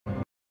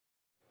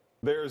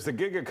There's the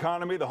gig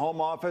economy, the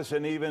home office,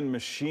 and even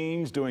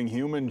machines doing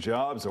human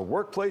jobs. The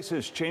workplace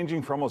is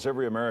changing for almost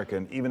every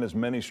American, even as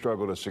many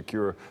struggle to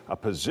secure a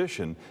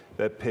position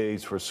that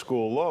pays for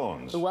school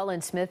loans.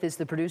 Llewellyn Smith is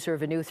the producer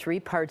of a new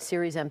three-part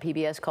series on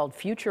PBS called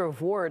Future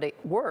of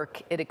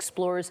Work. It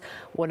explores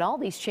what all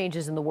these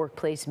changes in the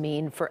workplace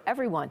mean for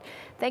everyone.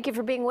 Thank you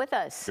for being with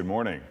us. Good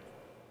morning.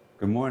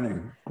 Good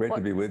morning. Great to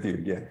be with you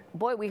again.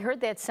 Boy, we heard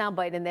that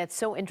soundbite, and that's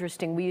so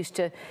interesting. We used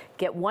to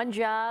get one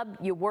job,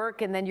 you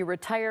work, and then you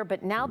retire,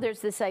 but now there's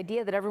this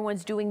idea that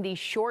everyone's doing these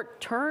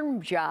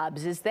short-term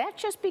jobs. Is that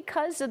just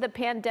because of the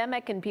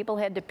pandemic and people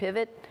had to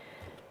pivot?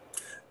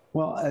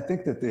 Well, I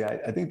think the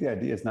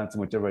idea is not so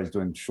much everybody's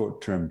doing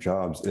short-term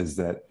jobs,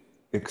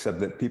 except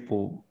that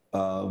people,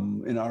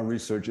 in our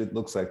research, it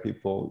looks like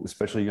people,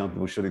 especially young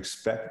people, should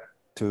expect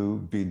to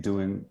be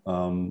doing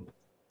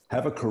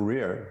have a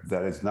career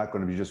that is not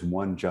going to be just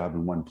one job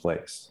in one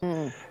place.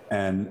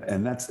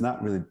 And that's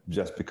not really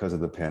just because of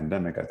the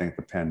pandemic. I think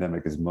the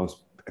pandemic, as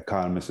most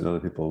economists and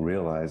other people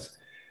realize,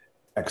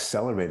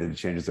 accelerated the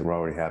changes that were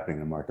already happening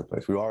in the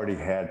marketplace. We already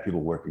had people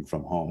working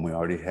from home. We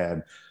already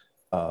had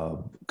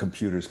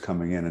computers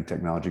coming in and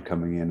technology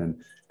coming in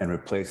and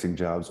replacing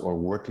jobs or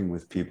working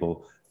with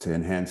people to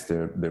enhance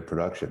their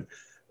production.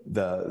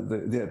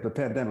 The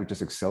pandemic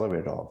just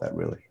accelerated all of that,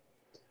 really.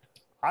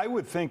 I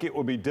would think it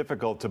would be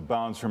difficult to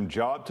bounce from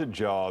job to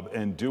job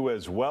and do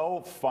as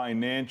well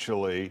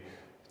financially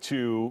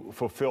to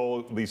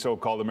fulfill the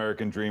so-called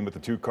American dream with the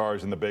 2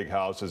 cars and the big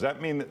house. Does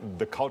that mean that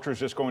the culture is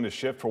just going to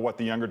shift for what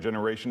the younger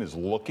generation is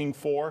looking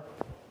for?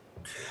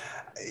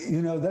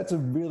 You know, that's a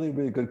really,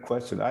 really good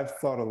question. I've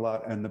thought a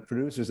lot, and the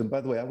producers, and by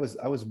the way, I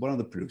was one of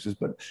the producers,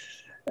 but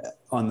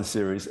on the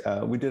series,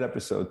 we did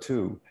episode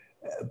 2.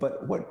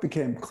 But what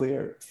became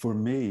clear for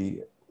me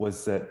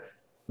was that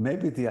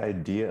maybe the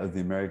idea of the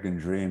American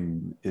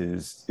dream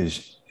is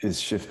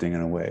shifting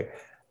in a way.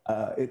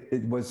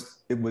 It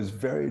was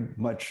very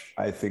much,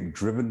 I think,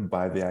 driven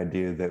by the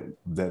idea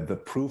that the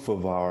proof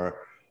of our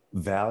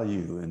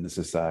value in the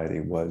society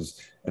was,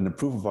 and the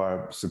proof of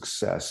our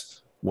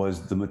success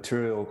was the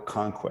material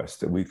conquest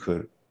that we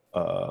could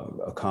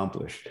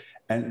accomplish.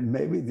 And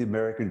maybe the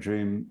American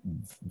dream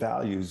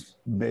values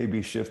may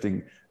be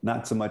shifting,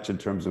 not so much in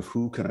terms of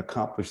who can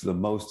accomplish the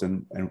most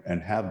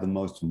and have the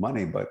most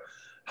money, but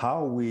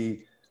how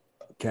we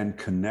can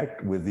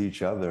connect with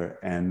each other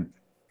and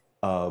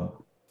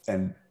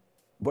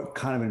what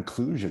kind of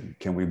inclusion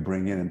can we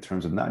bring in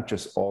terms of not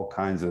just all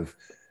kinds of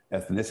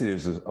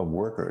ethnicities of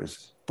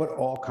workers, but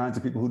all kinds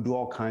of people who do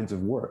all kinds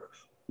of work.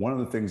 One of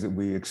the things that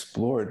we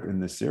explored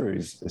in this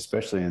series,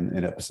 especially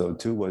in episode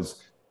 2,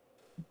 was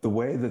the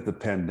way that the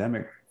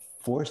pandemic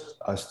forced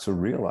us to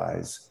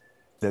realize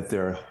that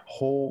there are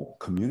whole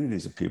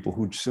communities of people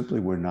who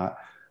simply were not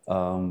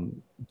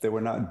they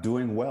were not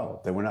doing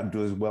well. They were not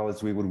doing as well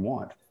as we would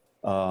want.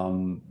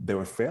 They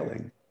were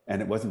failing.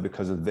 And it wasn't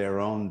because of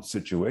their own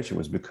situation. It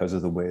was because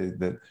of the way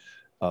that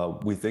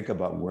we think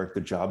about work,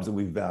 the jobs that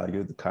we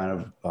value, the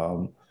kind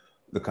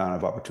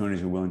of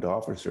opportunities we're willing to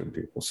offer certain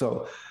people.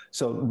 So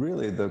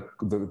really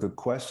the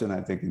question,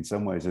 I think, in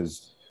some ways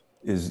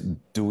is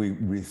do we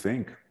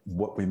rethink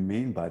what we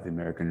mean by the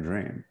American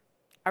dream?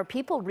 Are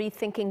people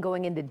rethinking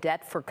going into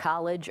debt for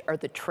college? Are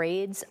the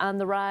trades on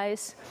the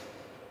rise?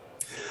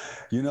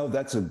 You know,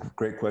 that's a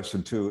great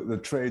question, too. The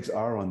trades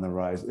are on the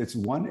rise. It's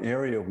one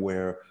area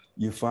where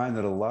you find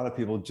that a lot of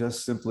people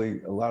just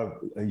simply, a lot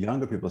of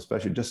younger people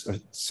especially, just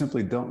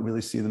simply don't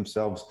really see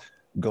themselves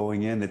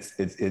going in. It's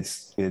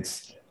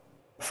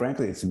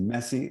frankly, it's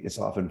messy. It's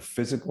often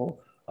physical.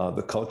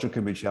 The culture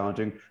can be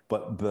challenging,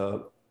 but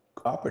the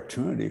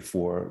opportunity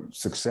for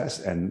success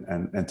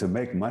and to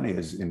make money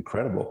is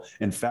incredible.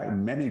 In fact,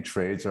 many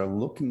trades are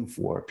looking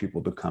for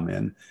people to come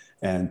in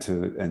and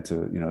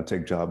to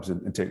take jobs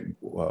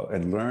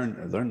and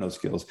learn those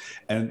skills.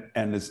 And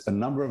as a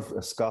number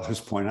of scholars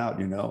point out,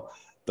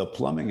 the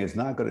plumbing is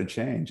not going to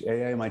change.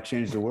 AI might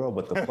change the world,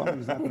 but the plumbing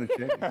is not going to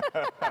change.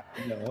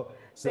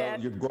 So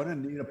you're going to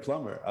need a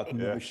plumber. The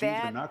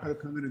machines are not going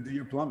to come in and do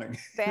your plumbing.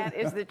 That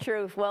is the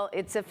truth. Well,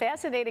 it's a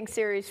fascinating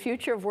series,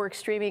 Future of Work,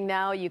 streaming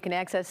now. You can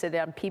access it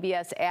on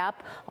PBS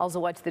app. Also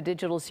watch the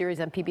digital series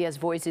on PBS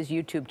Voices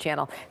YouTube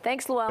channel.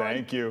 Thanks, Llewellyn.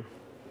 Thank you.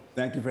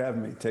 Thank you for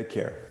having me. Take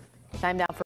care. Time now for